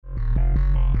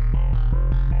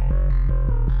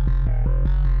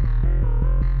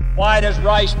Why does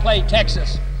Rice play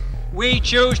Texas? We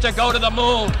choose to go to the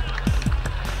moon.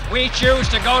 We choose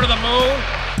to go to the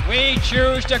moon. We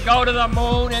choose to go to the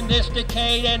moon in this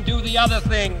decade and do the other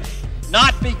things,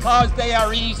 not because they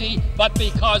are easy, but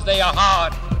because they are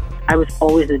hard. I was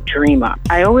always a dreamer.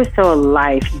 I always saw a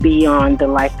life beyond the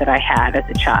life that I had as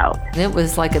a child. It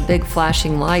was like a big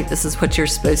flashing light. This is what you're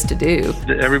supposed to do.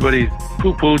 Everybody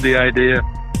poo-pooed the idea.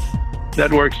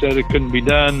 Network said it couldn't be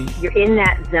done. You're in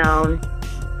that zone,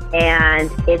 and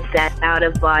it's that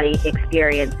out-of-body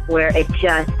experience where it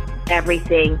just,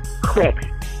 everything clicks.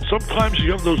 Sometimes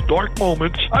you have those dark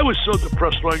moments. I was so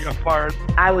depressed when I got fired.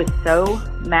 I was so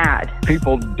mad.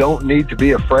 People don't need to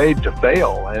be afraid to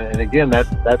fail. And again,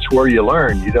 that's where you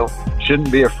learn. You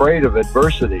shouldn't be afraid of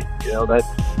adversity. You know,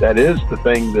 that is the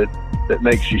thing that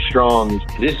makes you strong.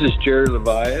 This is Jerry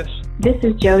Levias. This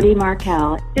is Jody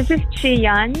Markel. This is Chi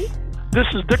Yun. This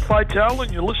is Dick Vitale,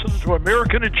 and you're listening to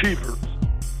American Achievers.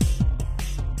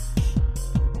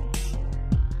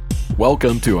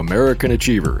 Welcome to American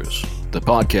Achievers, the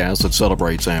podcast that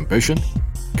celebrates ambition,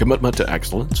 commitment to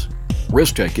excellence,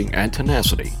 risk-taking, and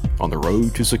tenacity on the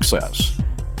road to success.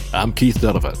 I'm Keith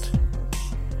Dunavant.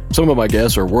 Some of my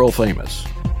guests are world famous.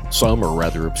 Some are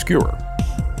rather obscure.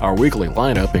 Our weekly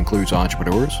lineup includes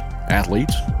entrepreneurs,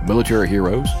 athletes, military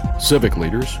heroes, civic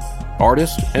leaders,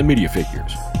 artists, and media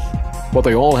figures. What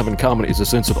they all have in common is a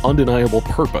sense of undeniable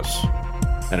purpose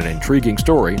and an intriguing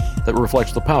story that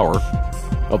reflects the power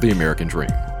of the American dream.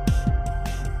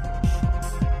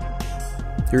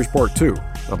 Here's part 2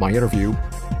 of my interview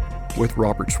with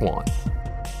Robert Swan.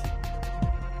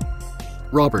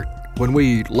 Robert, when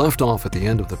we left off at the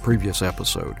end of the previous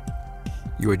episode,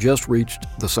 you had just reached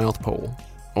the South Pole,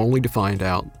 only to find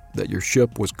out that your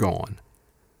ship was gone.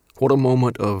 What a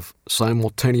moment of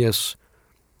simultaneous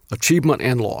achievement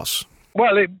and loss.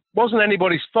 Well, it wasn't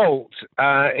anybody's fault.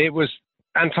 It was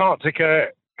Antarctica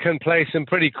can play some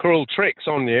pretty cruel tricks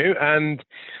on you, and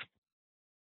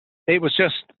it was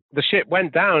just the ship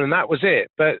went down and that was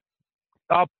it. But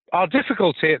our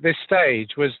difficulty at this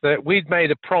stage was that we'd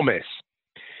made a promise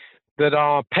that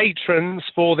our patrons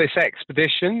for this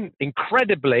expedition,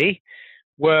 incredibly,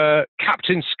 were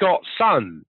Captain Scott's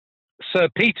son, Sir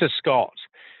Peter Scott,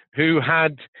 who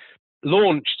had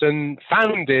launched and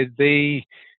founded the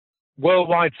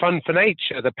Worldwide Fund for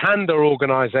Nature, the Panda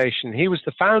organization. He was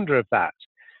the founder of that.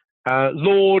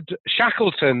 Lord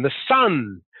Shackleton, the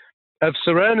son of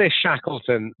Sir Ernest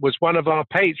Shackleton, was one of our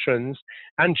patrons,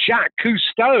 and Jacques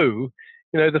Cousteau,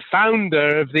 the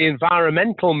founder of the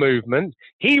environmental movement,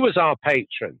 he was our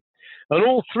patron. And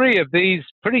all three of these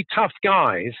pretty tough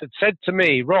guys had said to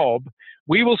me, Rob,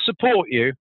 we will support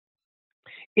you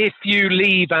if you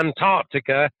leave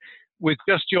Antarctica with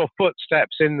just your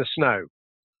footsteps in the snow.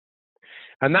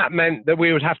 And that meant that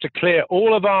we would have to clear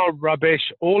all of our rubbish,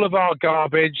 all of our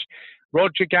garbage.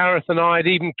 Roger Gareth and I had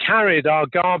even carried our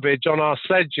garbage on our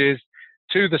sledges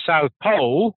to the South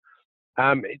Pole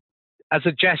as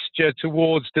a gesture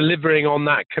towards delivering on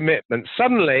that commitment.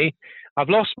 Suddenly, I've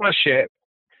lost my ship.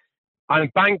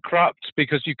 I'm bankrupt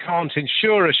because you can't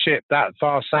insure a ship that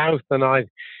far south. And I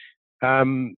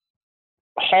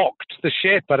hocked the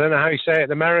ship. I don't know how you say it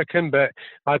in American, but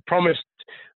I promised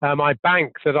my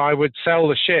bank that I would sell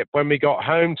the ship when we got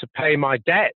home to pay my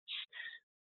debts.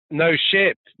 No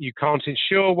ship, you can't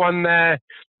insure one there.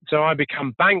 So I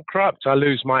become bankrupt. I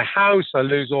lose my house. I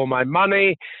lose all my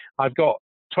money. I've got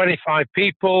 25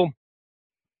 people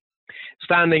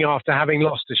standing after having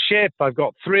lost a ship. I've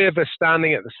got 3 of us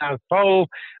standing at the South Pole.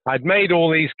 I'd made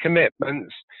all these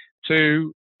commitments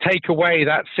to take away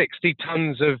that 60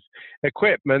 tons of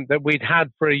equipment that we'd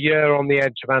had for a year on the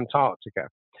edge of Antarctica.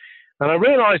 And I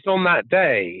realized on that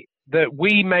day that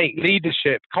we make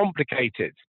leadership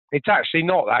complicated. It's actually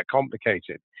not that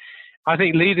complicated. I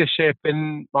think leadership,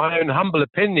 in my own humble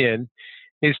opinion,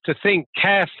 is to think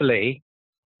carefully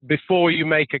before you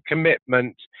make a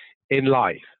commitment in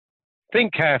life.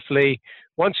 Think carefully.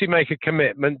 Once you make a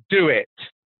commitment, do it.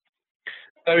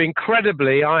 So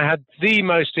incredibly, I had the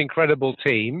most incredible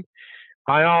team.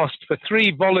 I asked for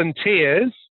 3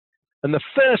 volunteers. And the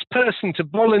first person to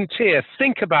volunteer,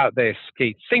 think about this,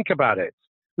 Keith, think about it.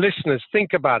 Listeners,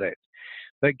 think about it.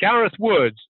 That Gareth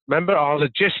Wood, remember our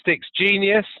logistics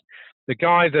genius, the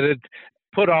guy that had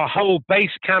put our whole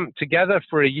base camp together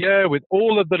for a year with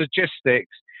all of the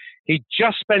logistics, he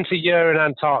just spent a year in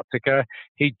Antarctica.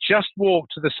 He just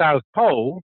walked to the South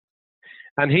Pole,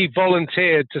 and he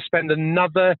volunteered to spend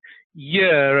another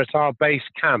year at our base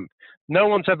camp. No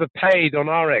one's ever paid on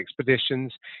our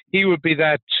expeditions. He would be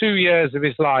there 2 years of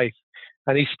his life,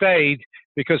 and he stayed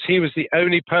because he was the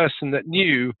only person that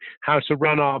knew how to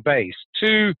run our base.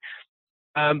 2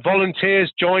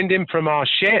 volunteers joined him from our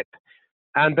ship,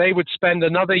 and they would spend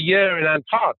another year in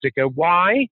Antarctica.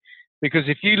 Why? Because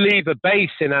if you leave a base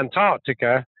in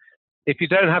Antarctica, if you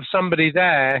don't have somebody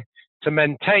there to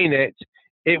maintain it,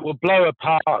 it will blow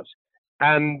apart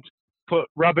and put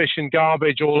rubbish and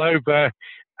garbage all over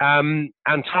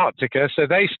Antarctica. So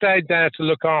they stayed there to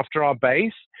look after our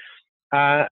base.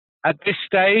 At this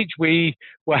stage, we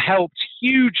were helped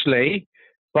hugely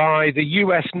by the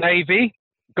US Navy.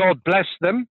 God bless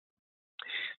them.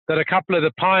 That a couple of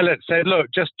the pilots said, look,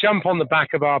 just jump on the back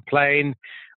of our plane.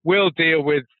 We'll deal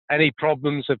with any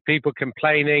problems of people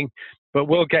complaining, but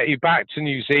we'll get you back to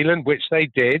New Zealand, which they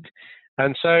did.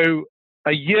 And so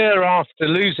a year after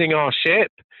losing our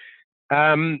ship,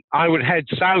 I would head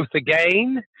south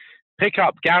again, pick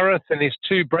up Gareth and his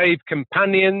two brave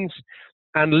companions,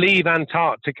 and leave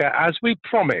Antarctica as we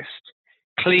promised,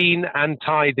 clean and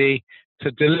tidy,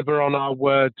 to deliver on our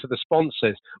word to the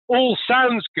sponsors. All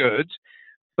sounds good,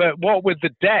 but what with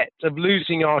the debt of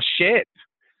losing our ship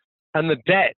and the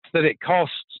debt that it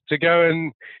costs to go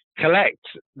and collect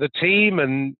the team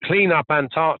and clean up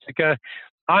Antarctica,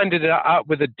 I ended up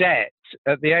with a debt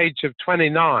at the age of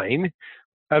 29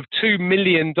 of $2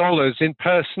 million in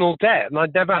personal debt, and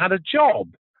I'd never had a job.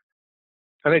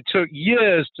 And it took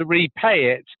years to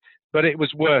repay it, but it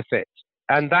was worth it.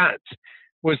 And that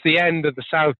was the end of the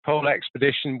South Pole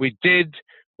expedition. We did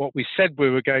what we said we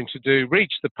were going to do,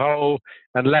 reached the pole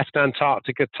and left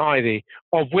Antarctica tidy,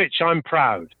 of which I'm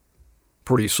proud.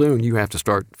 Pretty soon you have to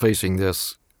start facing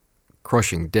this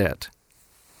crushing debt.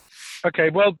 Okay,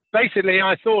 well, basically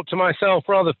I thought to myself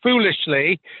rather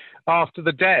foolishly after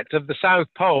the debt of the South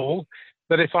Pole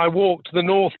that if I walked to the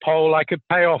North Pole, I could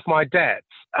pay off my debts.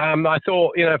 I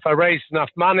thought, if I raised enough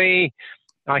money,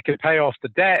 I could pay off the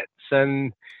debts.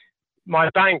 And my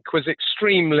bank was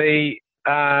extremely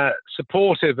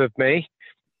supportive of me,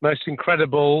 most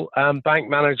incredible bank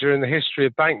manager in the history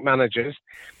of bank managers.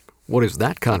 What is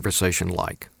that conversation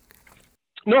like?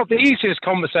 Not the easiest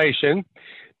conversation,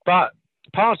 but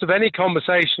part of any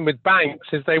conversation with banks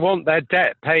is they want their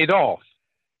debt paid off.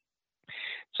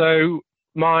 So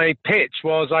my pitch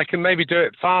was I can maybe do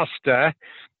it faster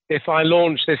if I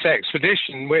launch this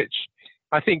expedition, which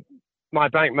I think my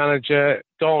bank manager,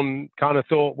 Don, kind of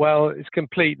thought, well, it's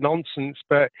complete nonsense,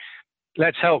 but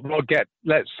let's help Rob get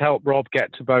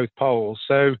to both poles.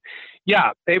 So,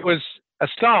 yeah, it was a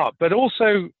start. But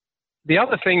also the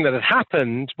other thing that had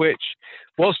happened, which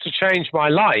was to change my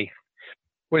life,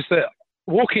 was that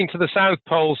walking to the South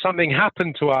Pole, something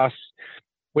happened to us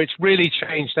which really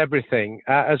changed everything.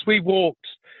 As we walked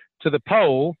to the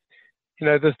pole,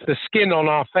 the skin on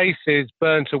our faces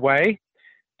burnt away,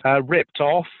 ripped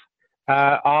off.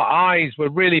 Our eyes were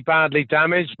really badly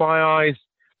damaged. My eyes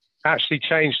actually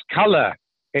changed color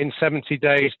in 70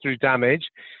 days through damage.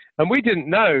 And we didn't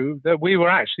know that we were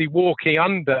actually walking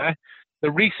under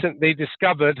the recently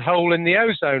discovered hole in the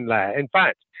ozone layer. In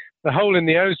fact, the hole in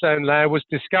the ozone layer was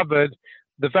discovered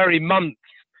the very month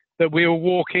that we were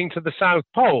walking to the South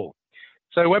Pole.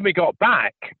 So when we got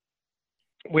back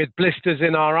with blisters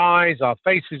in our eyes, our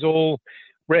faces all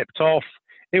ripped off,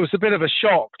 it was a bit of a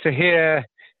shock to hear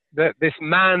that this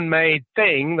man-made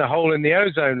thing, the hole in the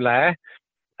ozone layer,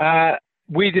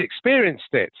 we'd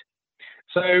experienced it.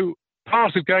 So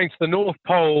part of going to the North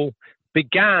Pole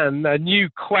began a new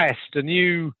quest, a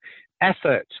new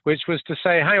effort, which was to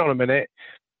say, hang on a minute,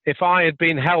 if I had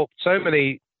been helped so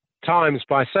many times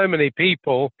by so many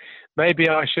people, maybe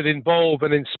I should involve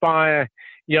and inspire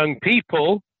young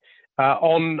people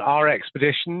on our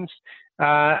expeditions.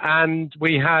 And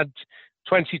we had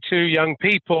 22 young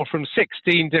people from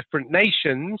 16 different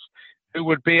nations who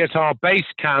would be at our base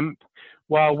camp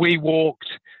while we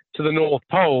walked to the North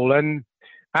Pole. And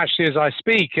actually, as I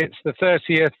speak, it's the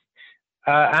 30th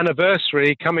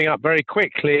anniversary coming up very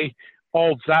quickly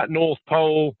of that North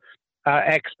Pole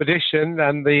expedition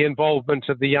and the involvement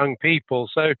of the young people.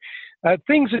 So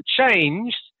things had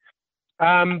changed,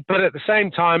 but at the same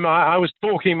time, I was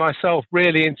talking myself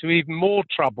really into even more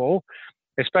trouble,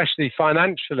 especially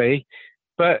financially.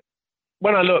 But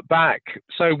when I look back,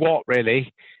 so what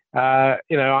really? I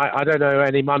don't know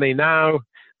any money now.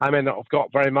 I may not have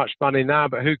got very much money now,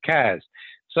 but who cares?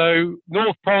 So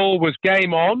North Pole was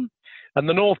game on, and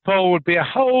the North Pole would be a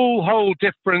whole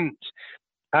different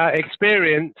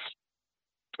experience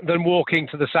than walking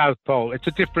to the South Pole. It's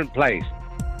a different place.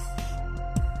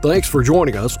 Thanks for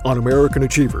joining us on American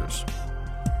Achievers.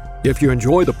 If you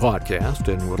enjoy the podcast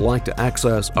and would like to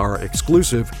access our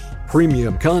exclusive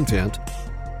premium content,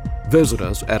 visit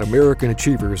us at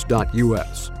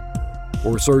americanachievers.us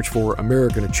or search for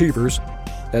American Achievers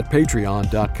at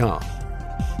patreon.com.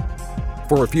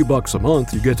 For a few bucks a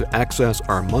month, you get to access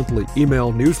our monthly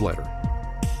email newsletter,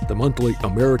 the monthly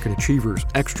American Achievers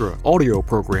Extra audio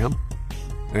program,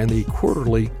 and the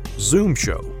quarterly Zoom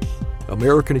show,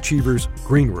 American Achievers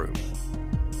Green Room,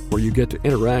 where you get to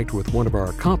interact with one of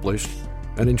our accomplished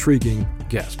and intriguing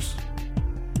guests.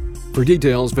 For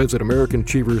details, visit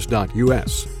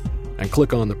americanachievers.us and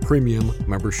click on the Premium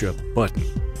Membership button.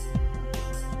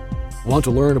 Want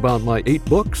to learn about my 8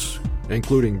 books,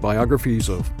 including biographies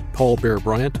of Paul Bear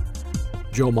Bryant,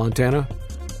 Joe Montana,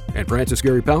 and Francis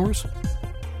Gary Powers?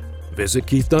 Visit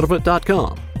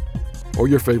KeithDonovan.com or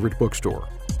your favorite bookstore.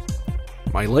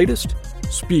 My latest,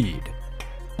 Speed,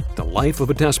 The Life of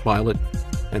a Test Pilot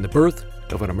and the Birth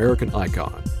of an American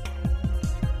Icon.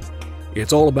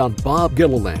 It's all about Bob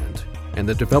Gilliland and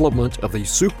the development of the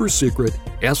super-secret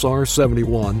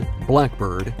SR-71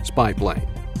 Blackbird spy plane.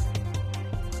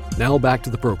 Now back to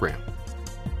the program.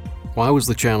 Why was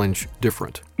the challenge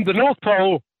different? The North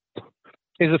Pole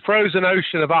is a frozen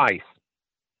ocean of ice.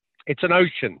 It's an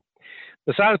ocean.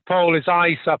 The South Pole is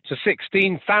ice up to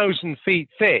 16,000 feet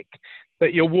thick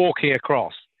that you're walking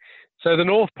across. So the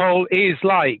North Pole is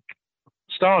like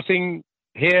starting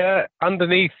here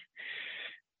underneath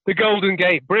the Golden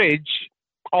Gate Bridge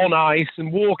on ice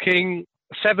and walking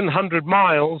 700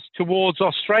 miles towards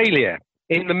Australia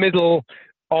in the middle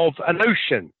of an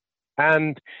ocean.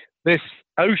 And this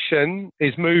ocean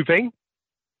is moving.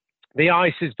 The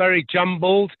ice is very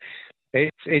jumbled.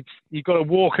 It's you've got to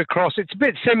walk across. It's a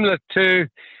bit similar to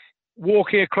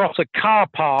walking across a car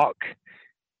park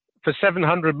for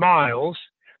 700 miles,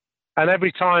 and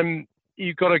every time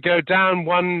you've got to go down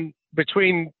one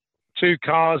between 2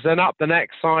 cars, then up the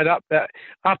next side, up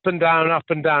and down, up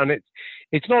and down.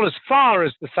 It's not as far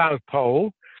as the South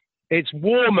Pole. It's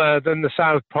warmer than the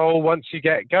South Pole once you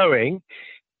get going,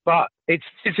 but it's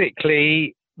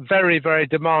physically very, very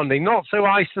demanding. Not so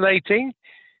isolating,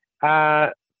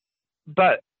 but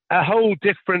a whole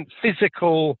different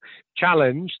physical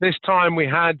challenge. This time we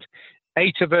had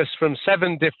 8 of us from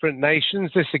 7 different nations.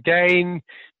 This again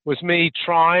was me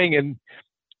trying in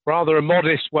rather a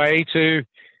modest way to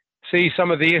see some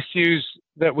of the issues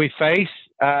that we face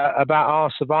about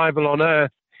our survival on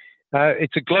Earth.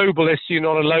 It's a global issue,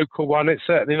 not a local one. It's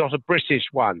certainly not a British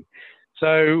one.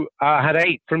 So I had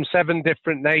 8 from 7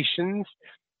 different nations,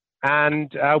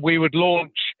 and we would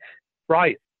launch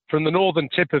right from the northern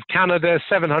tip of Canada,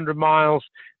 700 miles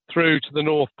through to the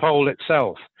North Pole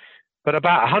itself. But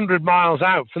about 100 miles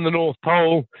out from the North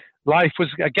Pole, life was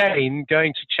again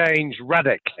going to change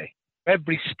radically.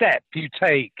 Every step you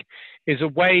take is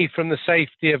away from the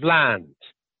safety of land.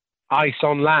 Ice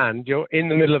on land, you're in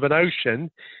the middle of an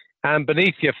ocean, and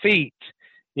beneath your feet,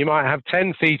 you might have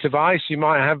 10 feet of ice, you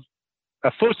might have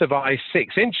a foot of ice,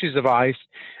 6 inches of ice,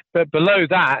 but below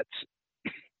that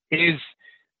is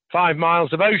 5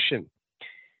 miles of ocean.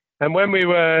 And when we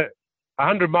were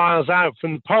 100 miles out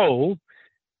from the pole,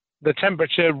 the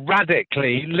temperature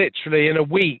radically, literally in a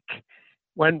week,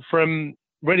 went from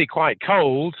really quite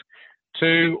cold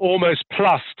to almost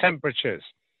plus temperatures,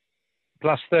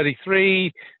 plus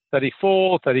 33,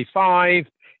 34, 35,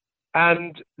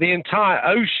 and the entire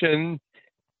ocean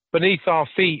beneath our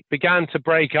feet began to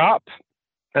break up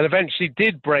and eventually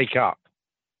did break up.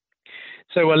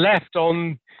 So we're left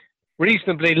on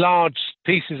reasonably large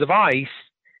pieces of ice,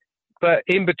 but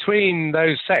in between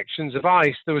those sections of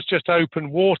ice, there was just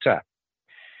open water.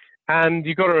 And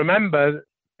you've got to remember,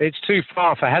 it's too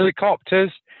far for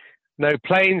helicopters. No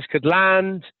planes could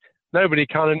land. Nobody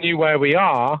kind of knew where we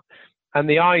are. And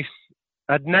the ice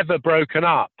had never broken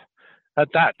up at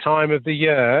that time of the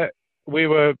year. We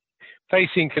were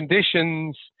facing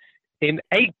conditions in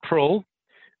April,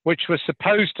 which was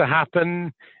supposed to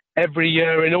happen every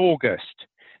year in August.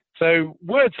 So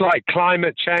words like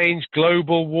climate change,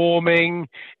 global warming,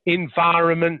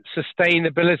 environment,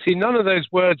 sustainability, none of those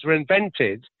words were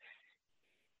invented,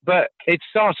 but it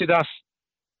started us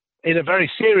in a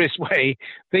very serious way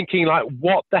thinking like,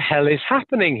 what the hell is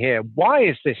happening here? Why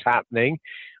is this happening?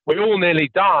 We all nearly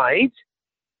died,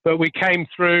 but we came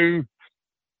through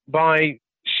by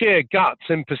sheer guts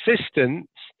and persistence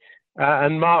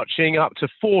and marching up to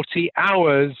 40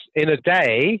 hours in a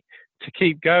day to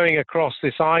keep going across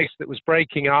this ice that was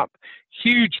breaking up.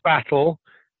 Huge battle,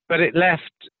 but it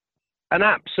left an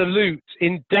absolute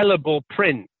indelible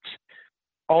print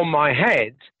on my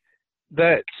head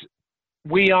that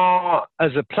we are,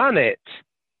 as a planet,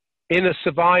 in a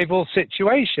survival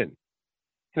situation.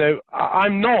 You know,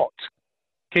 I'm not,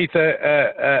 Keith,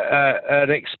 an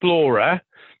explorer.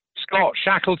 Scott,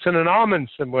 Shackleton and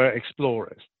Amundsen were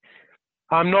explorers.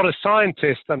 I'm not a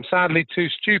scientist. I'm sadly too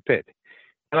stupid.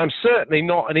 And I'm certainly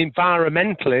not an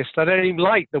environmentalist. I don't even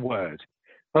like the word.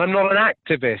 And I'm not an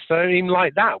activist. I don't even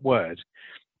like that word.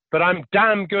 But I'm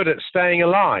damn good at staying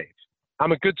alive.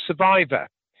 I'm a good survivor.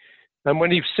 And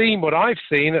when you've seen what I've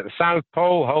seen at the South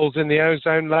Pole, holes in the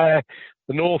ozone layer,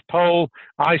 the North Pole,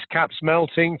 ice caps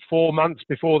melting 4 months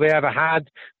before they ever had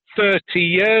 30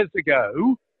 years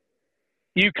ago,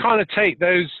 you kind of take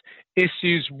those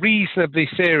issues reasonably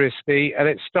seriously, and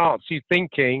it starts you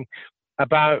thinking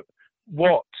about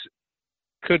what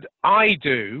could I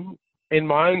do in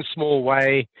my own small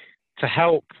way to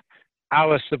help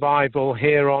our survival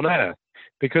here on Earth.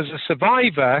 Because a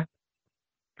survivor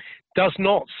does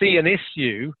not see an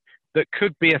issue that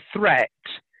could be a threat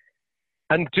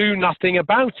and do nothing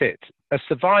about it. A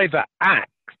survivor acts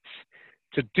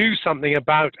to do something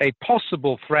about a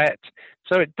possible threat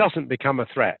so it doesn't become a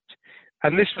threat.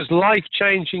 And this was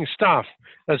life-changing stuff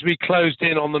as we closed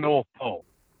in on the North Pole.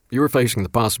 You were facing the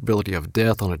possibility of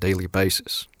death on a daily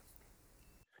basis.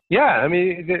 Yeah, I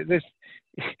mean,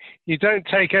 you don't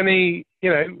take any,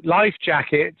 life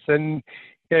jackets, and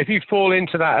if you fall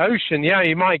into that ocean,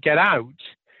 you might get out,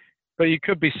 but you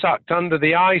could be sucked under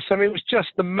the ice. I mean, it was just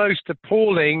the most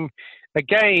appalling,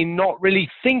 again, not really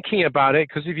thinking about it,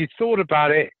 because if you thought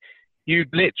about it, you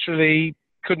literally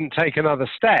couldn't take another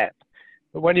step.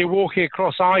 But when you're walking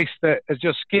across ice that is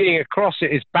just skiing across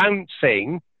it is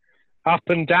bouncing up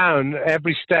and down,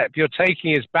 every step you're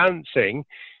taking is bouncing,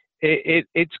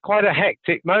 it's quite a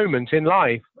hectic moment in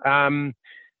life,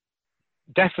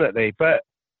 definitely. But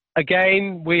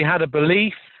again, we had a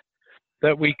belief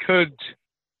that we could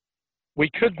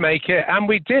make it, and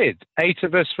we did. 8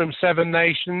 of us from 7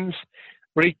 nations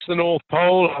reached the North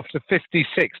Pole after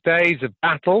 56 days of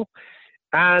battle,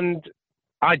 and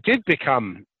I did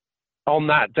become, on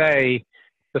that day,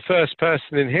 the first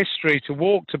person in history to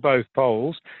walk to both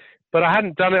poles, but I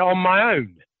hadn't done it on my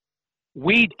own.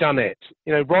 We'd done it.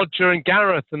 Roger and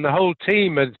Gareth and the whole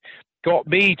team had got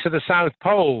me to the South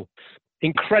Pole.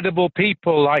 Incredible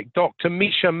people like Dr.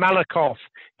 Misha Malakoff,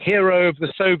 hero of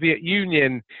the Soviet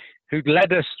Union, who'd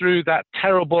led us through that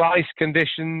terrible ice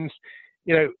conditions.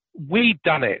 We'd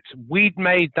done it. We'd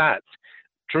made that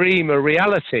dream a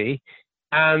reality.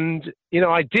 And,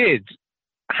 I did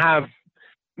have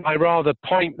my rather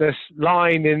pointless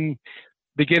line in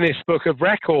the Guinness Book of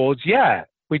Records. Yeah,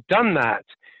 we'd done that.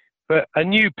 But a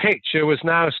new picture was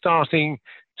now starting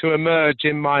to emerge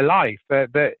in my life.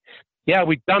 That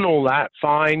we'd done all that,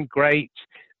 fine, great.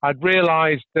 I'd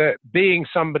realized that being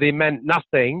somebody meant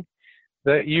nothing,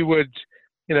 that you would,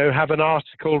 have an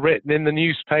article written in the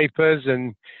newspapers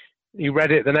and you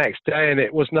read it the next day and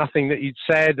it was nothing that you'd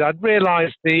said. I'd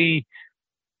realized the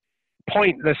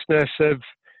pointlessness of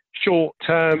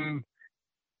short-term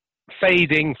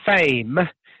fading fame.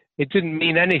 It didn't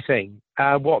mean anything.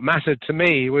 What mattered to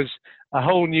me was a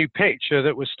whole new picture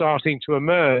that was starting to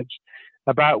emerge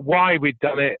about why we'd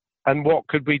done it and what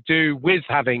could we do with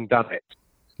having done it.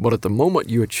 But at the moment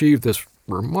you achieved this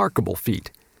remarkable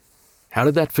feat, how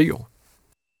did that feel?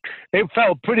 It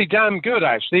felt pretty damn good,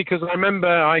 actually, because I remember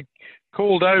I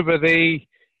called over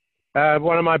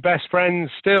one of my best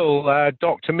friends still,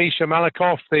 Dr. Misha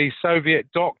Malakoff, the Soviet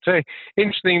doctor.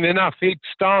 Interestingly enough, he'd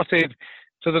started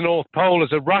to the North Pole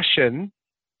as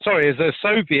a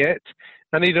Soviet,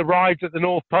 and he'd arrived at the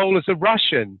North Pole as a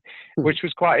Russian, which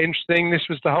was quite interesting. This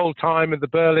was the whole time of the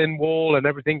Berlin Wall and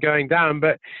everything going down.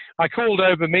 But I called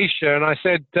over Misha and I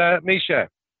said, Misha,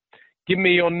 give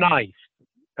me your knife.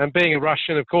 And being a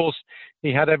Russian, of course,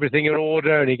 he had everything in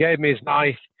order, and he gave me his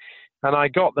knife, and I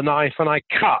got the knife and I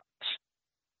cut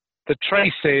the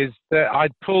traces that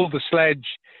I'd pulled the sledge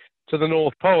to the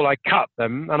North Pole. I cut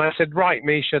them and I said, right,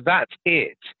 Misha, that's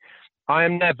it. I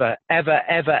am never, ever,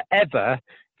 ever, ever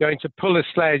going to pull a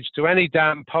sledge to any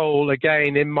damn pole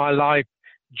again in my life.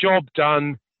 Job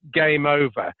done, game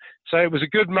over. So it was a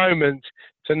good moment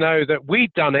to know that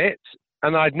we'd done it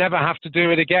and I'd never have to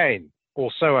do it again,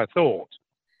 or so I thought.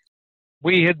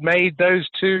 We had made those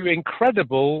 2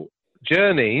 incredible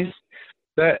journeys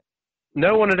that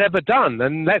no one had ever done.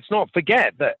 And let's not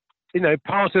forget that,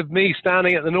 part of me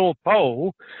standing at the North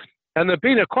Pole, and there've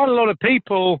been quite a lot of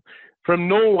people from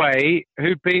Norway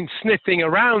who've been sniffing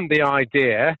around the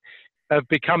idea of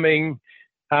becoming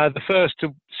the first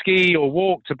to ski or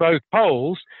walk to both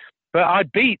poles, but I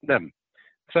beat them.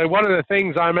 So one of the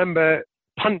things I remember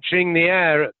punching the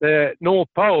air at the North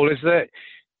Pole is that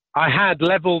I had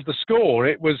leveled the score.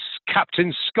 It was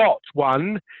Captain Scott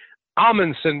won,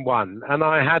 Amundsen won, and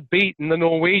I had beaten the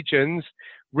Norwegians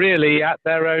really at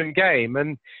their own game.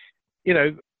 And,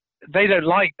 they don't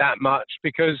like that much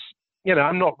because,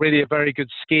 I'm not really a very good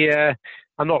skier.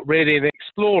 I'm not really an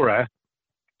explorer,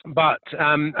 but,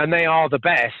 and they are the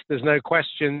best. There's no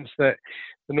questions that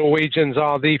the Norwegians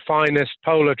are the finest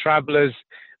polar travelers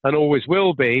and always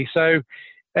will be. So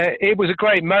it was a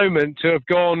great moment to have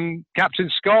gone, Captain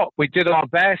Scott, we did our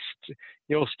best.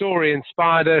 Your story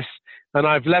inspired us, and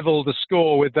I've leveled the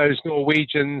score with those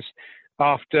Norwegians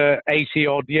after 80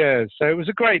 odd years. So it was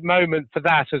a great moment for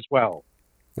that as well.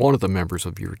 One of the members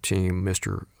of your team,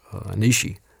 Mr.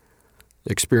 Nishi,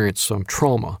 experienced some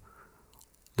trauma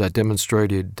that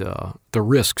demonstrated the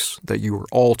risks that you were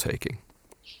all taking.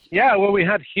 Yeah, well, we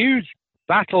had huge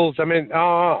battles. I mean,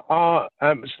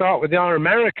 start with our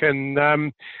American,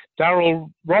 Daryl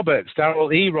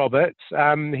E. Roberts.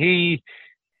 He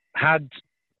had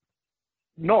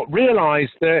not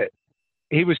realized that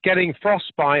he was getting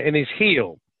frostbite in his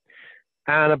heel.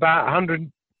 And about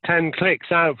 110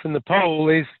 clicks out from the pole,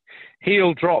 his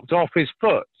heel dropped off his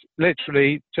foot,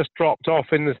 literally just dropped off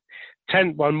in the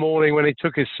tent one morning when he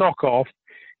took his sock off.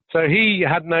 So he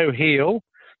had no heel.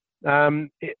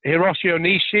 Hiroshi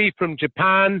Onishi from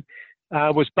Japan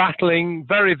was battling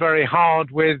very, very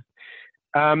hard with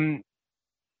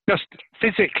just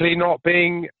physically not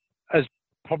being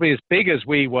probably as big as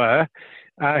we were.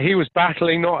 He was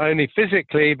battling not only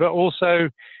physically but also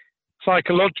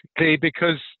psychologically,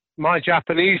 because my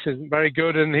Japanese isn't very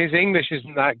good and his English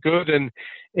isn't that good, and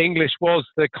English was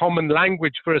the common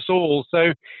language for us all.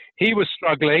 So he was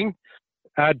struggling.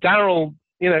 Daryl,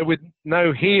 with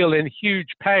no heel, in huge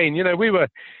pain. We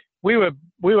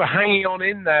were hanging on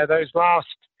in there those last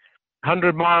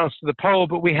 100 miles to the pole,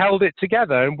 but we held it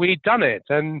together and we'd done it.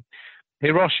 And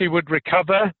Hiroshi would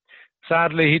recover.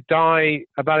 Sadly, he'd die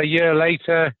about a year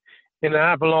later in an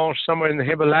avalanche somewhere in the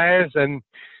Himalayas. And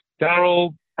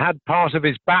Daryl had part of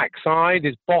his backside,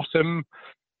 his bottom,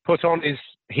 put on his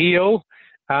heel.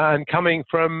 And coming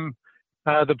from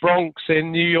the Bronx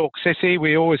in New York City,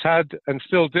 we always had and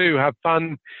still do have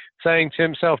fun saying to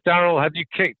himself, Daryl, have you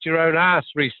kicked your own ass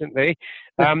recently?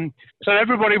 So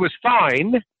everybody was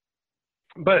fine,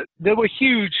 but there were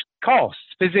huge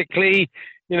costs. Physically,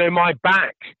 my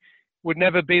back would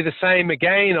never be the same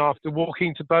again after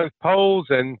walking to both poles.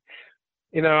 And,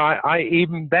 I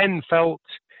even then felt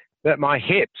that my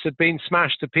hips had been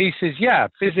smashed to pieces. Yeah,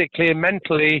 physically and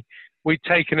mentally, we'd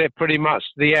taken it pretty much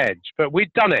to the edge, but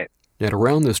we'd done it. Yet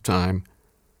around this time,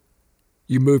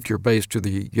 you moved your base to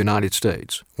the United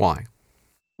States. Why?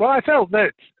 Well, I felt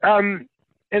that,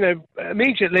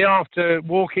 immediately after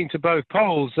walking to both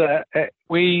poles,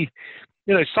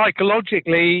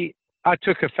 psychologically, I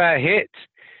took a fair hit.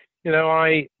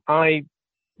 I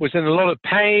was in a lot of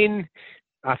pain.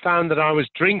 I found that I was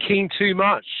drinking too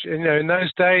much. In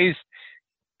those days,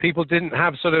 people didn't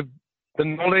have sort of the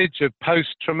knowledge of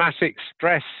post-traumatic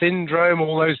stress syndrome,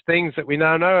 all those things that we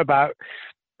now know about.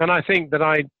 And I think that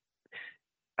I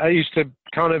used to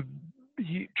kind of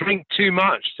drink too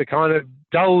much to kind of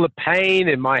dull the pain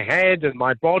in my head and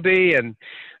my body.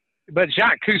 But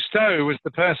Jacques Cousteau was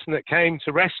the person that came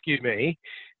to rescue me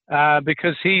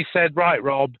because he said, right,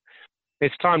 Rob,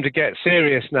 it's time to get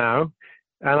serious now.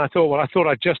 And I thought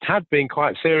I just had been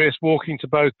quite serious walking to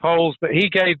both poles, but he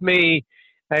gave me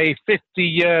a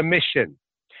 50-year mission,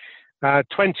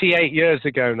 28 years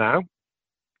ago now,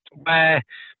 where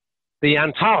the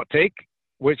Antarctic,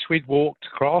 which we'd walked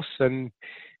across and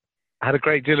had a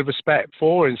great deal of respect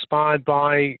for, inspired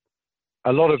by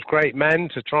a lot of great men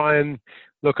to try and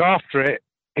look after it.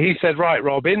 He said, right,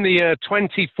 Rob, in the year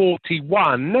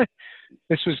 2041,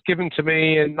 this was given to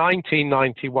me in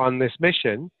 1991, this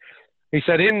mission. He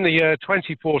said, in the year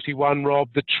 2041, Rob,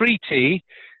 the treaty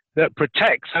that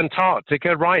protects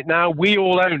Antarctica right now, we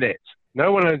all own it.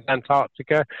 No one owns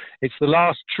Antarctica. It's the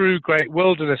last true great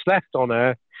wilderness left on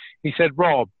Earth. He said,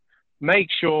 Rob, make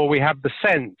sure we have the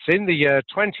sense in the year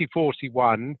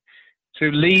 2041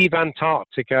 to leave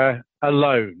Antarctica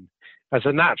alone as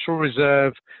a natural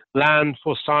reserve land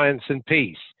for science and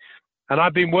peace. And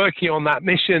I've been working on that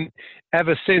mission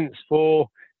ever since for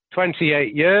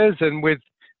 28 years, and with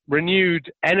renewed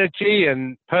energy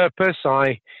and purpose.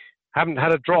 I haven't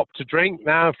had a drop to drink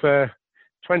now for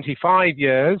 25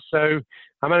 years, so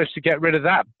I managed to get rid of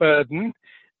that burden.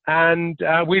 And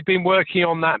we've been working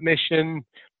on that mission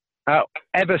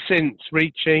ever since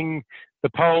reaching the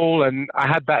pole, and I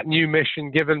had that new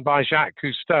mission given by Jacques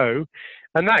Cousteau,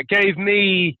 and that gave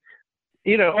me,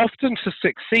 often to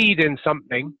succeed in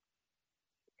something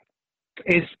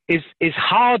is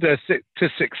harder to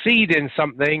succeed in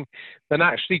something than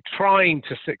actually trying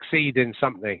to succeed in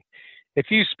something.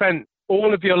 If you spent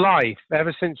all of your life,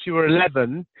 ever since you were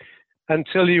 11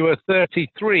 until you were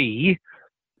 33,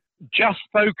 just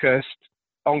focused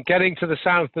on getting to the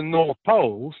South and North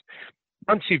Poles,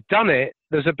 once you've done it,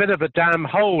 there's a bit of a damn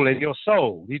hole in your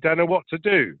soul. You don't know what to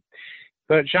do.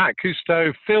 But Jacques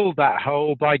Cousteau filled that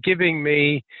hole by giving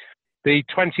me the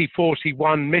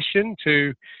 2041 mission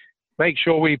to make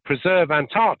sure we preserve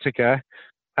Antarctica,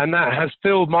 and that has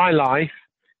filled my life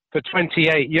for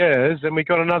 28 years, and we've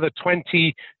got another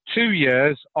 22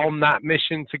 years on that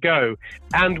mission to go,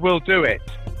 and we'll do it.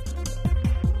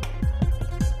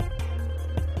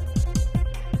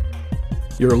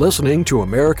 You're listening to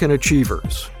American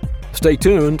Achievers. Stay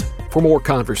tuned for more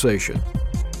conversation.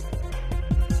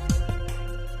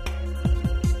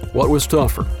 What was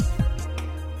tougher,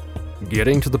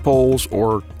 getting to the polls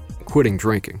or quitting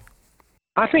drinking?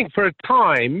 I think for a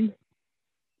time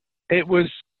it was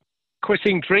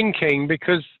quitting drinking,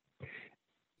 because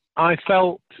I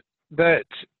felt that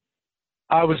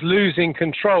I was losing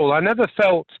control. I never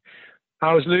felt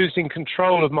I was losing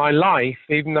control of my life,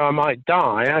 even though I might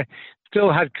die. I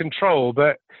still had control,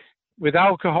 but with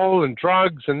alcohol and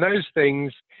drugs and those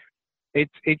things, it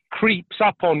creeps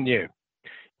up on you.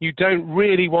 You don't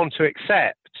really want to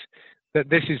accept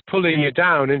that this is pulling you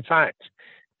down. In fact,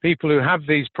 people who have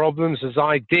these problems, as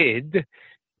I did,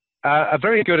 are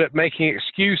very good at making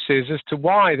excuses as to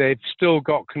why they've still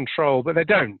got control, but they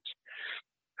don't.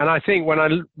 And I think when I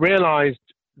realized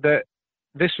that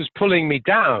this was pulling me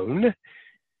down,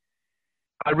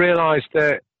 I realized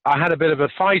that I had a bit of a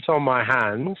fight on my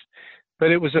hands, but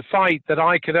it was a fight that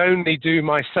I could only do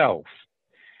myself.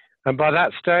 And by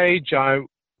that stage, I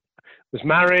was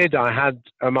married. I had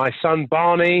my son,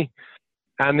 Barney,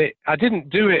 and I didn't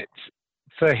do it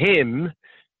for him.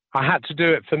 I had to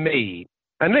do it for me.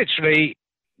 And literally,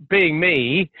 being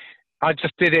me, I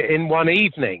just did it in one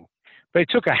evening. But it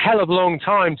took a hell of a long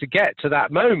time to get to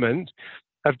that moment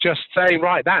of just saying,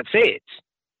 right, that's it.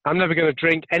 I'm never going to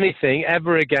drink anything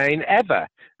ever again, ever.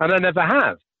 And I never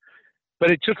have.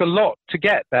 But it took a lot to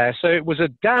get there. So it was a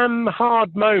damn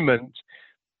hard moment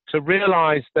to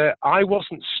realize that I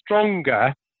wasn't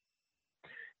stronger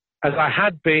as I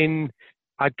had been.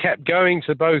 I'd kept going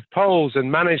to both poles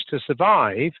and managed to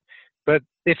survive. But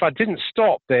if I didn't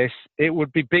stop this, it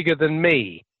would be bigger than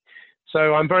me.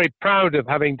 So I'm very proud of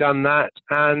having done that.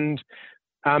 And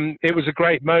it was a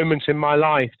great moment in my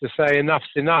life to say enough's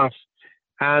enough.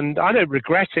 And I don't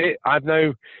regret it. I've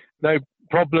no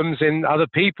problems in other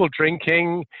people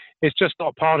drinking. It's just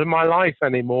not part of my life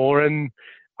anymore. And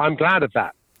I'm glad of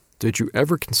that. Did you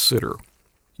ever consider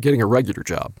getting a regular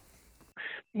job?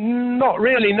 Not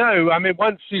really, no. I mean,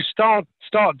 once you start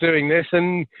doing this,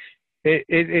 and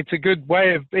it's a good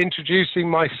way of introducing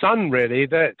my son, really,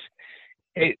 that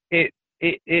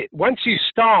once you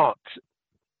start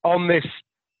on this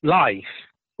life,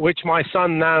 which my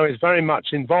son now is very much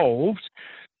involved,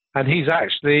 and he's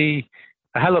actually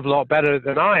a hell of a lot better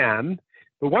than I am.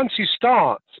 But once you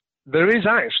start, there is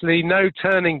actually no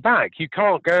turning back. You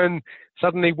can't go and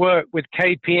suddenly work with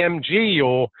KPMG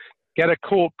or get a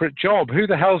corporate job. Who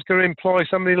the hell's going to employ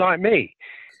somebody like me?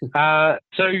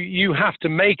 So you have to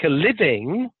make a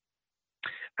living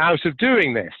out of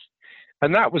doing this.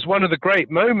 And that was one of the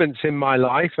great moments in my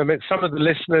life. I mean, some of the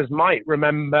listeners might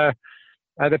remember,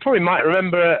 they probably might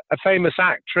remember a famous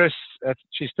actress,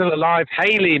 she's still alive,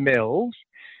 Hayley Mills.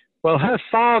 Well, her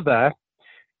father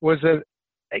was an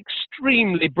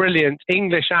extremely brilliant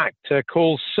English actor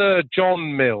called Sir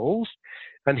John Mills,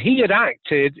 and he had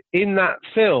acted in that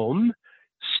film,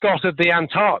 Scott of the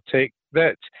Antarctic,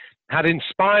 that had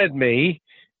inspired me,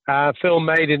 a film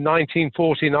made in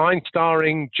 1949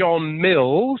 starring John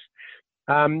Mills.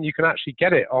 You can actually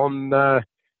get it on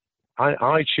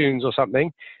iTunes or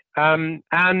something.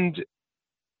 And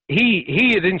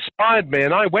he had inspired me,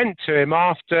 and I went to him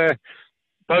after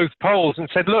both poles and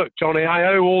said, look, Johnny,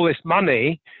 I owe all this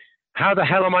money. How the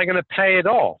hell am I going to pay it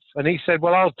off? And he said,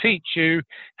 well, I'll teach you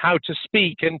how to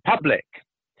speak in public.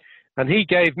 And he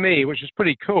gave me, which was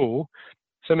pretty cool,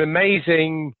 some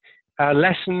amazing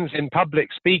lessons in public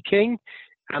speaking.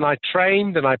 And I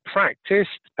trained and I practiced,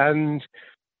 and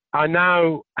I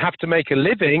now have to make a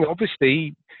living.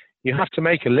 Obviously, you have to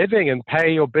make a living and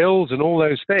pay your bills and all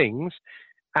those things.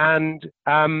 And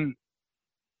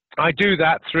I do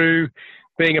that through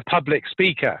being a public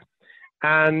speaker.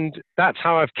 And that's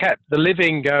how I've kept the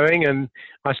living going. And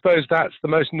I suppose that's the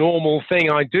most normal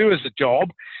thing I do as a job.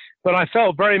 But I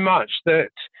felt very much that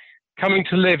coming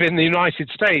to live in the United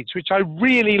States, which I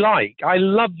really like, I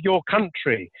love your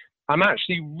country. I'm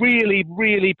actually really,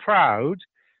 really proud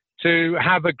to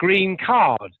have a green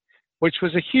card, which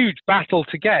was a huge battle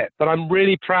to get, but I'm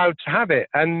really proud to have it.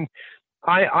 And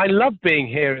I love being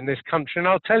here in this country, and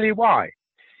I'll tell you why.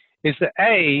 Is that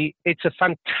A, it's a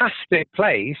fantastic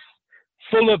place,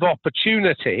 full of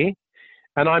opportunity,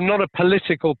 and I'm not a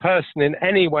political person in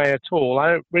any way at all.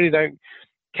 I really don't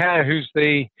care who's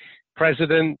the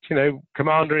president,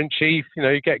 commander-in-chief,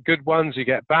 you get good ones, you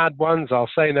get bad ones, I'll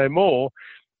say no more.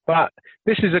 But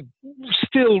this is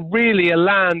still really a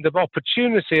land of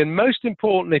opportunity, and most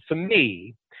importantly for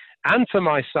me and for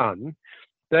my son,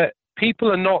 that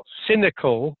people are not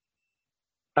cynical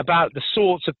about the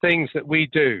sorts of things that we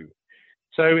do.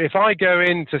 So if I go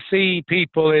in to see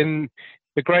people in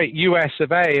the great US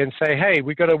of A and say, hey,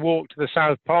 we've got to walk to the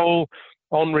South Pole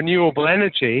on renewable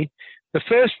energy, the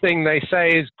first thing they say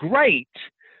is, great,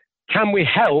 can we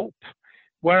help?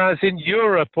 Whereas in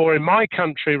Europe or in my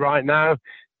country right now,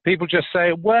 people just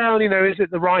say, well, is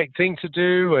it the right thing to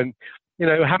do? And,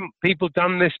 haven't people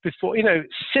done this before?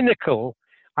 Cynical.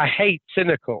 I hate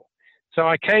cynical. So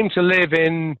I came to live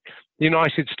in the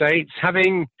United States,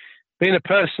 having been a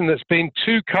person that's been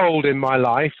too cold in my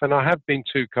life, and I have been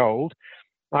too cold.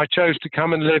 I chose to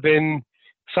come and live in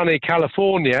sunny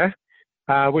California,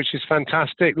 which is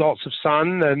fantastic, lots of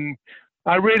sun, and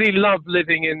I really love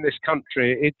living in this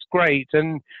country. It's great,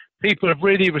 and people have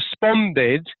really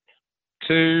responded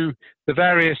to the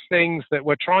various things that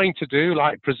we're trying to do,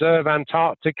 like preserve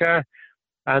Antarctica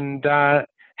and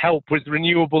help with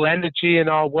renewable energy in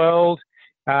our world.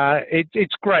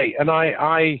 It's great, and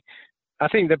I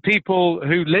think that people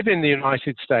who live in the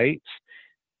United States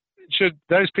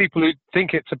those people who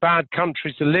think it's a bad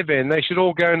country to live in, they should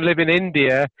all go and live in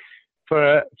India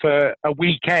for a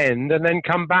weekend and then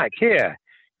come back here,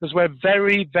 because we're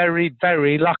very, very,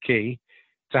 very lucky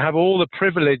to have all the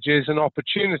privileges and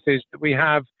opportunities that we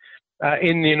have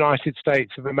in the United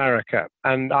States of America.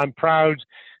 And I'm proud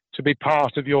to be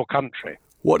part of your country.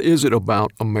 What is it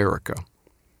about America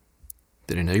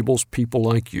that enables people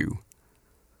like you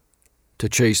to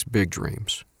chase big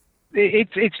dreams?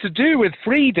 It's to do with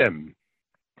freedom.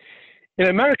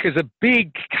 America's a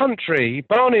big country.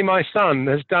 Barney, my son,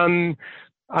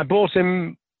 I bought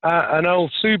him an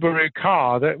old Subaru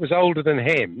car that was older than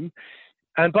him.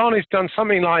 And Barney's done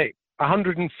something like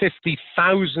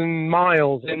 150,000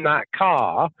 miles in that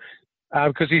car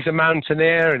because he's a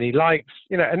mountaineer and he likes,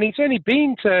 and he's only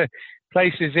been to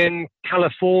places in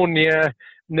California,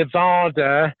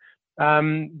 Nevada,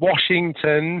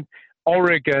 Washington,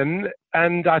 Oregon,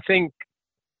 and I think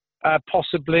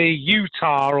possibly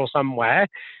Utah or somewhere.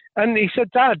 And he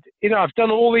said, Dad, I've done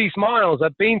all these miles,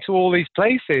 I've been to all these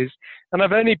places, and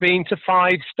I've only been to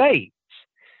 5 states.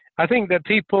 I think that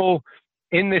people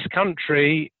in this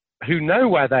country who know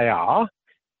where they are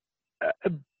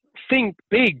think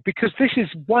big, because this is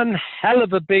one hell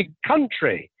of a big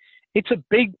country. It's a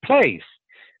big place.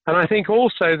 And I think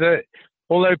also that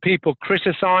although people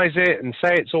criticize it and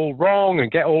say it's all wrong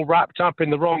and get all wrapped up in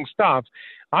the wrong stuff,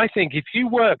 I think if you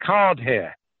work hard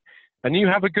here and you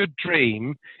have a good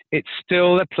dream, it's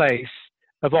still a place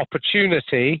of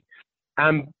opportunity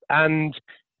and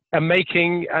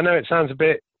making, I know it sounds a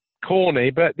bit corny,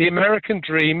 but the American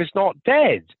dream is not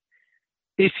dead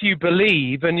if you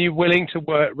believe and you're willing to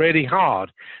work really hard.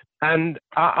 And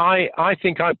I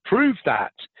think I proved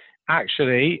that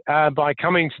actually by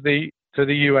coming to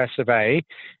the US of A.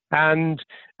 And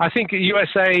I think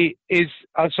USA is,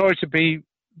 I'm sorry to be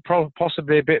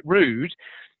possibly a bit rude,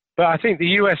 but I think the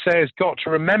USA has got to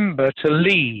remember to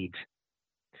lead.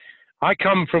 I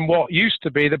come from what used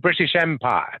to be the British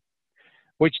Empire,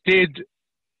 which did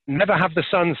never have the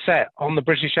sun set on the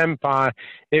British Empire.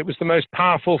 It was the most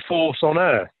powerful force on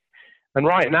earth. And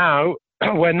right now,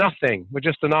 we're nothing. We're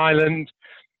just an island,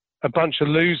 a bunch of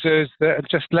losers that have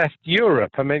just left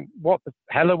Europe. I mean, what the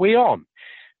hell are we on?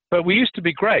 But we used to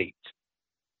be great.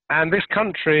 And this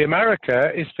country,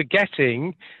 America, is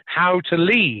forgetting how to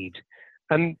lead.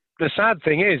 And the sad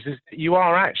thing is that you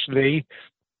are actually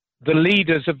the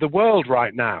leaders of the world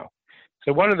right now.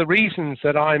 So one of the reasons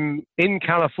that I'm in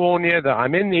California, that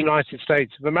I'm in the United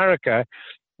States of America,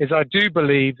 is I do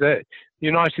believe that the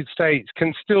United States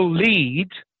can still lead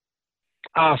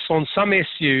us on some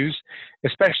issues,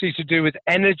 especially to do with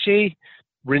energy,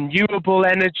 renewable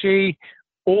energy,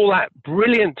 all that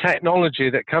brilliant technology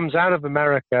that comes out of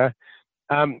America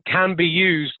can be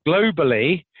used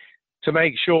globally to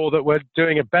make sure that we're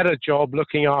doing a better job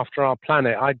looking after our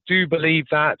planet. I do believe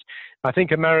that. I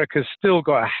think America's still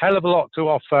got a hell of a lot to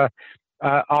offer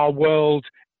our world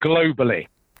globally.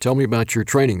 Tell me about your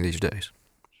training these days.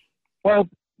 Well,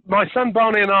 my son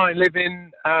Barney and I live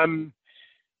in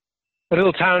a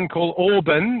little town called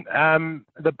Auburn,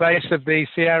 the base of the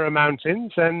Sierra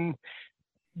Mountains, and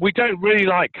we don't really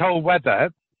like cold weather,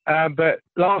 but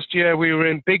last year we were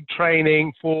in big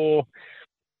training for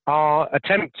our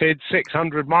attempted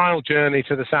 600-mile journey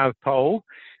to the South Pole,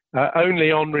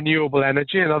 only on renewable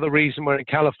energy. Another reason we're in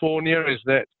California is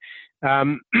that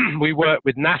we work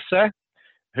with NASA,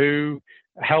 who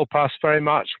help us very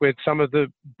much with some of the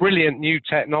brilliant new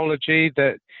technology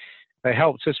that they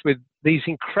helped us with these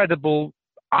incredible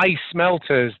ice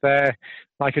melters. They're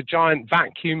like a giant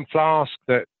vacuum flask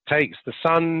that takes the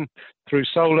sun through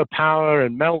solar power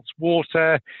and melts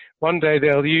water. One day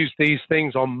they'll use these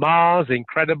things on Mars.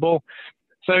 Incredible.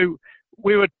 So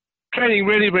we were training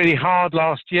really, really hard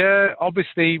last year.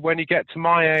 Obviously, when you get to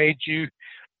my age, you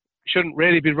shouldn't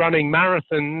really be running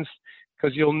marathons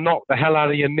because you'll knock the hell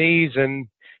out of your knees and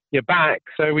your back.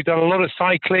 So we've done a lot of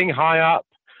cycling high up,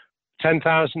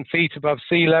 10,000 feet above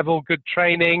sea level, good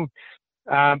training,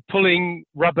 pulling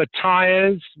rubber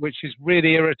tires, which is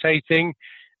really irritating,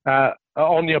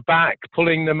 on your back,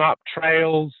 pulling them up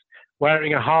trails,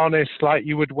 wearing a harness like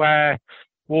you would wear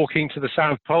walking to the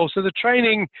South Pole. So the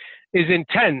training is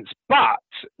intense, but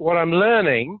what I'm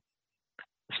learning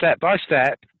step by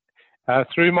step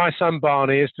through my son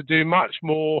Barney is to do much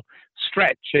more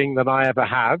stretching than I ever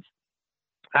have.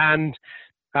 And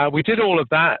we did all of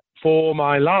that for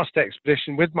my last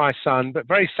expedition with my son, but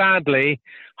very sadly,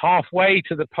 halfway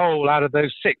to the pole out of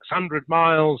those 600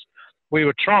 miles we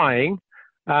were trying,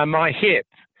 my hip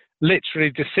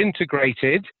literally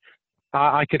disintegrated.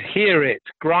 I could hear it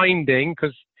grinding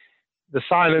because the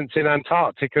silence in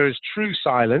Antarctica is true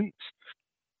silence,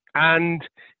 and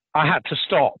I had to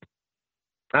stop.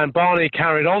 And Barney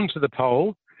carried on to the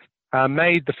pole,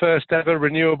 made the first ever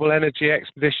renewable energy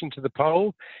expedition to the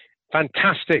pole.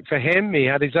 Fantastic for him. He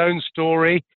had his own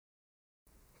story.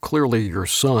 Clearly, your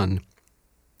son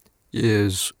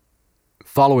is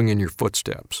following in your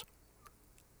footsteps.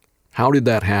 How did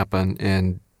that happen,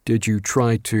 and did you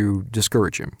try to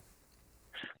discourage him?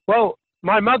 Well,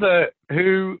 my mother,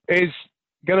 who is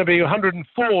going to be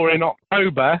 104 in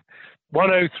October,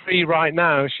 103 right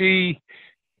now, she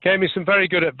gave me some very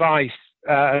good advice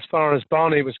as far as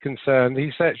Barney was concerned.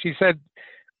 She said,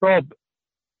 Rob,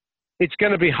 it's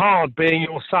going to be hard being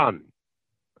your son.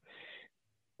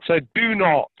 So do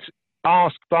not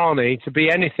ask Barney to be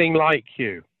anything like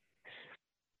you.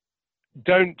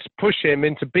 Don't push him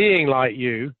into being like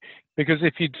you, because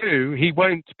if you do, he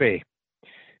won't be.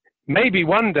 Maybe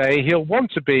one day he'll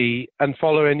want to be and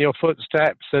follow in your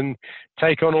footsteps and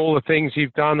take on all the things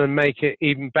you've done and make it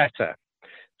even better.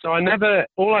 So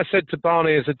all I said to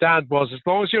Barney as a dad was, as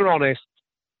long as you're honest,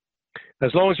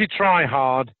 as long as you try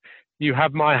hard, you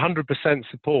have my 100%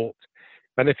 support.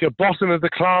 And if you're bottom of the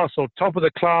class or top of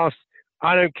the class,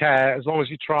 I don't care. As long as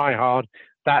you try hard,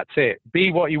 that's it.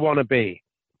 Be what you want to be.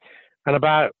 And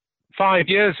about 5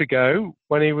 years ago,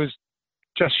 when he was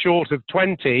just short of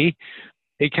 20,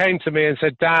 he came to me and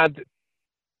said, Dad,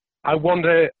 I want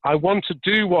to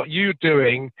do what you're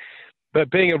doing, but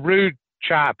being a rude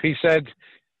chap, he said,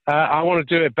 I want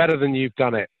to do it better than you've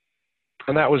done it.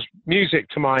 And that was music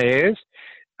to my ears.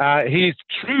 He's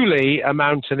truly a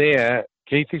mountaineer,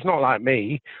 Keith. He's not like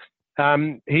me.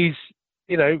 He's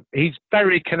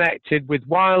very connected with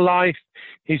wildlife.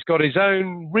 He's got his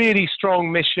own really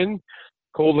strong mission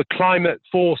called the Climate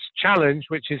Force Challenge,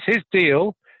 which is his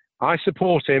deal. I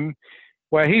support him,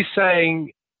 where he's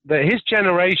saying that his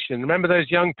generation, remember those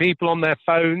young people on their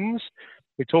phones?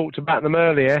 We talked about them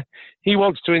earlier. He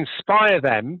wants to inspire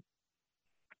them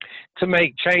to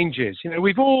make changes.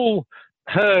 We've all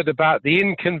heard about the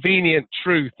inconvenient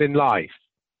truth in life,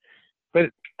 but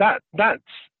that's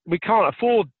we can't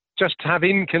afford just to have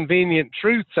inconvenient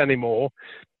truths anymore.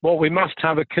 What we must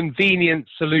have are convenient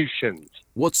solutions.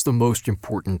 What's the most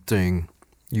important thing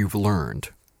you've learned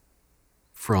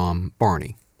from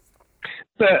Barney?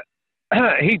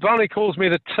 Barney calls me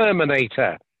the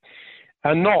Terminator,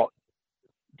 and not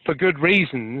for good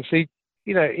reasons.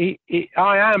 I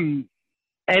am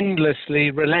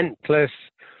endlessly relentless.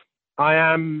 I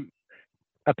am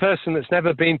a person that's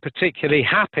never been particularly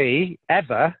happy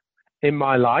ever in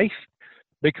my life,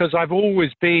 because I've always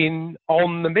been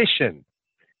on the mission.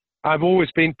 I've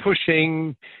always been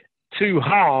pushing too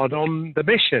hard on the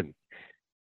mission.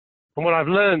 And what I've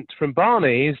learned from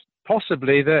Barney is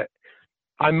possibly that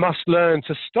I must learn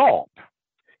to stop.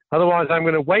 Otherwise, I'm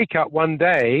going to wake up one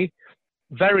day,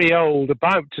 very old,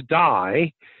 about to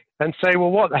die, and say,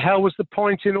 well, what the hell was the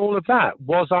point in all of that?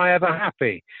 Was I ever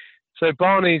happy? So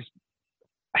Barney's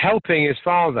helping his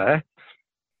father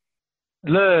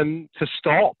learn to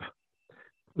stop,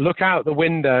 look out the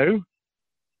window,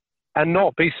 and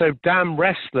not be so damn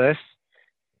restless,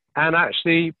 and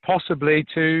actually possibly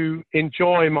to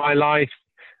enjoy my life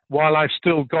while I've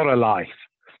still got a life.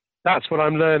 That's what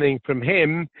I'm learning from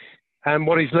him. And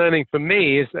what he's learning from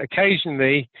me is that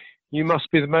occasionally you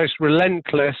must be the most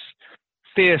relentless,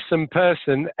 fearsome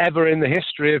person ever in the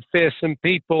history of fearsome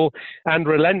people and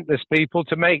relentless people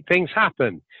to make things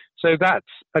happen. So that's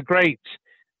a great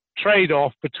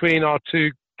trade-off between our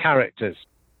two characters.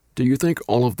 Do you think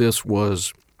all of this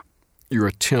was your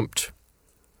attempt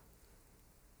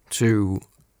to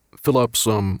fill up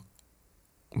some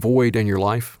void in your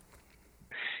life?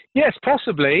 Yes,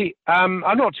 possibly. I'm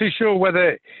not too sure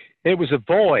whether it was a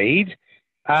void.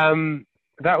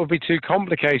 That would be too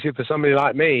complicated for somebody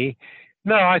like me.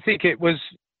 No, I think it was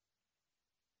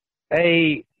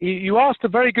you asked a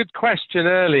very good question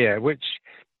earlier, which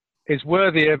is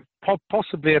worthy of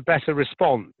possibly a better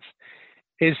response,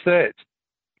 is that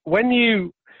when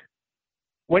you've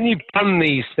done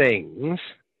these things,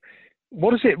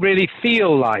 what does it really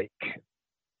feel like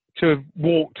to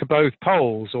walk to both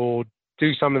poles or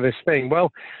do some of this thing?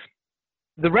 Well,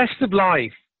 the rest of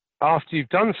life after you've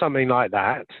done something like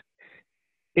that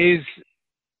is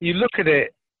you look at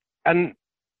it and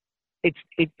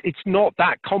it's not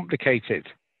that complicated.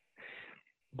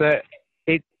 That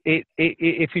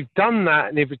if you've done that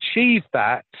and you've achieved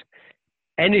that,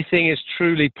 anything is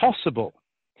truly possible.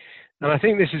 And I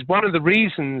think this is one of the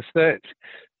reasons that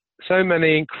so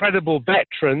many incredible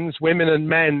veterans, women and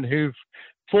men who've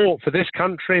fought for this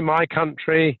country, my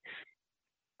country,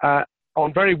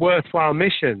 on very worthwhile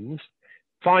missions,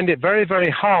 find it very,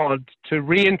 very hard to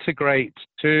reintegrate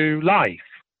to life.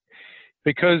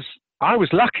 Because I was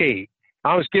lucky.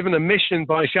 I was given a mission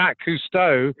by Jacques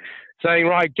Cousteau saying,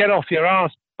 right, get off your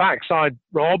ass backside,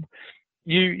 Rob.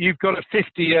 You've got a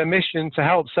 50-year mission to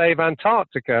help save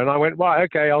Antarctica. And I went, right,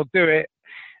 okay, I'll do it.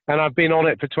 And I've been on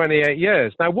it for 28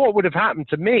 years. Now, what would have happened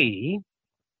to me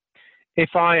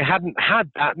if I hadn't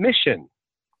had that mission?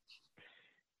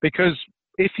 Because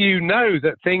if you know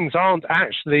that things aren't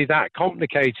actually that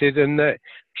complicated and that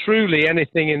truly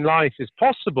anything in life is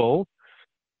possible,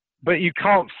 but you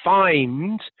can't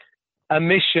find a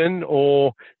mission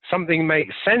or something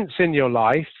makes sense in your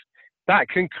life, that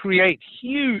can create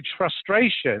huge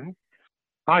frustration.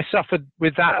 I suffered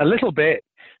with that a little bit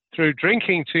through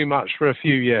drinking too much for a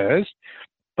few years,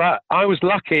 but I was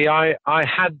lucky I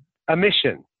had a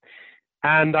mission.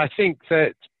 And I think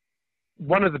that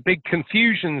one of the big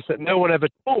confusions that no one ever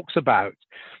talks about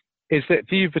is that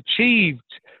if you've achieved,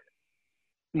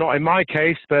 not in my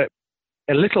case, but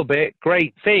a little bit,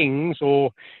 great things,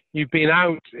 or you've been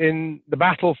out in the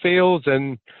battlefields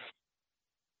and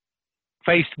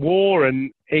faced war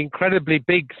and incredibly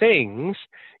big things,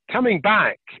 coming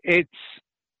back, it's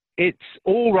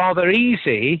all rather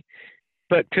easy,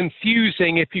 but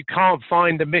confusing if you can't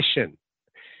find a mission.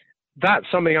 That's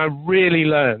something I really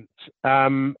learned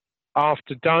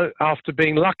after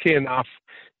being lucky enough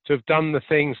to have done the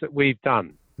things that we've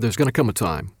done. There's going to come a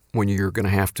time when you're going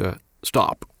to have to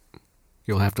stop.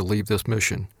 You'll have to leave this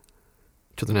mission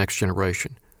to the next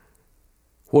generation.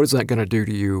 What is that going to do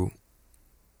to you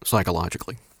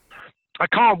psychologically? I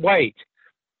can't wait.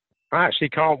 I actually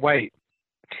can't wait.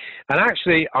 And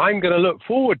actually, I'm going to look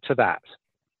forward to that.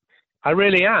 I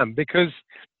really am, because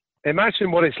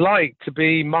imagine what it's like to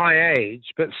be my age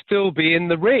but still be in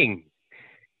the ring.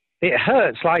 It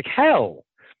hurts like hell.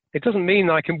 It doesn't mean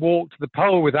I can walk to the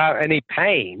pole without any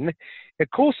pain. Of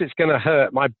course it's going to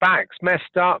hurt. My back's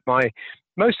messed up.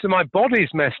 Most of my body's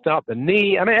messed up, the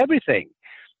knee, everything.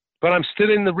 But I'm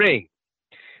still in the ring.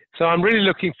 So I'm really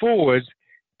looking forward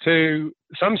to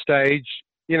some stage,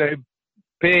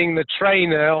 being the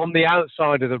trainer on the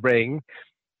outside of the ring.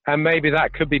 And maybe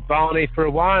that could be Barney for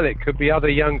a while. It could be other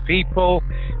young people.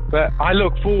 But I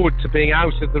look forward to being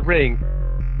out of the ring.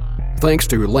 Thanks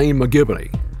to Lane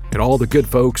McGivney and all the good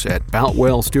folks at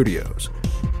Boutwell Studios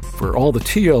for all the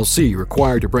TLC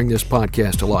required to bring this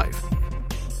podcast to life.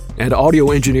 And audio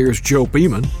engineers Joe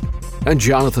Beeman and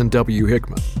Jonathan W.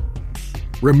 Hickman.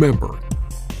 Remember,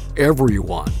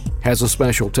 everyone has a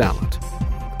special talent.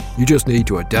 You just need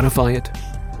to identify it,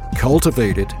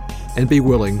 cultivate it, and be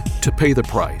willing to pay the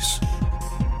price.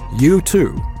 You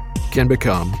too can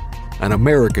become an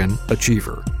American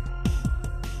achiever.